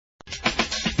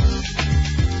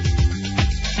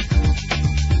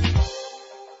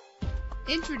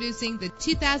Introducing the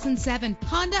 2007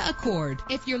 Honda Accord.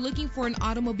 If you're looking for an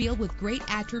automobile with great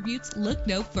attributes, look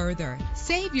no further.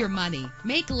 Save your money.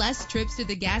 Make less trips to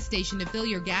the gas station to fill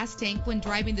your gas tank when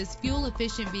driving this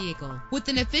fuel-efficient vehicle. With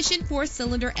an efficient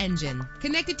 4-cylinder engine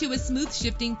connected to a smooth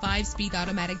shifting 5-speed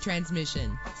automatic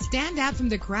transmission. Stand out from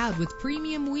the crowd with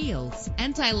premium wheels.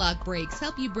 Anti-lock brakes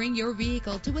help you bring your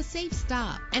vehicle to a safe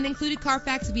stop. An included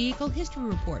Carfax Vehicle History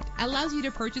Report allows you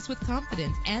to purchase with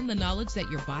confidence and the knowledge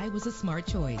that your buy was a smart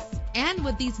choice. And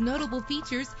with these notable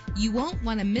features, you won't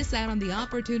want to miss out on the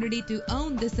opportunity to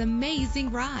own this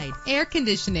amazing ride. Air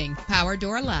conditioning, power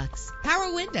door locks,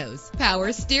 power windows,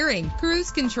 power steering, cruise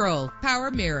control,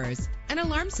 power mirrors, an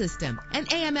alarm system, an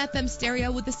AM/FM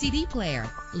stereo with a CD player.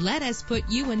 Let us put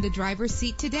you in the driver's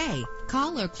seat today.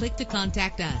 Call or click to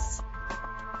contact us.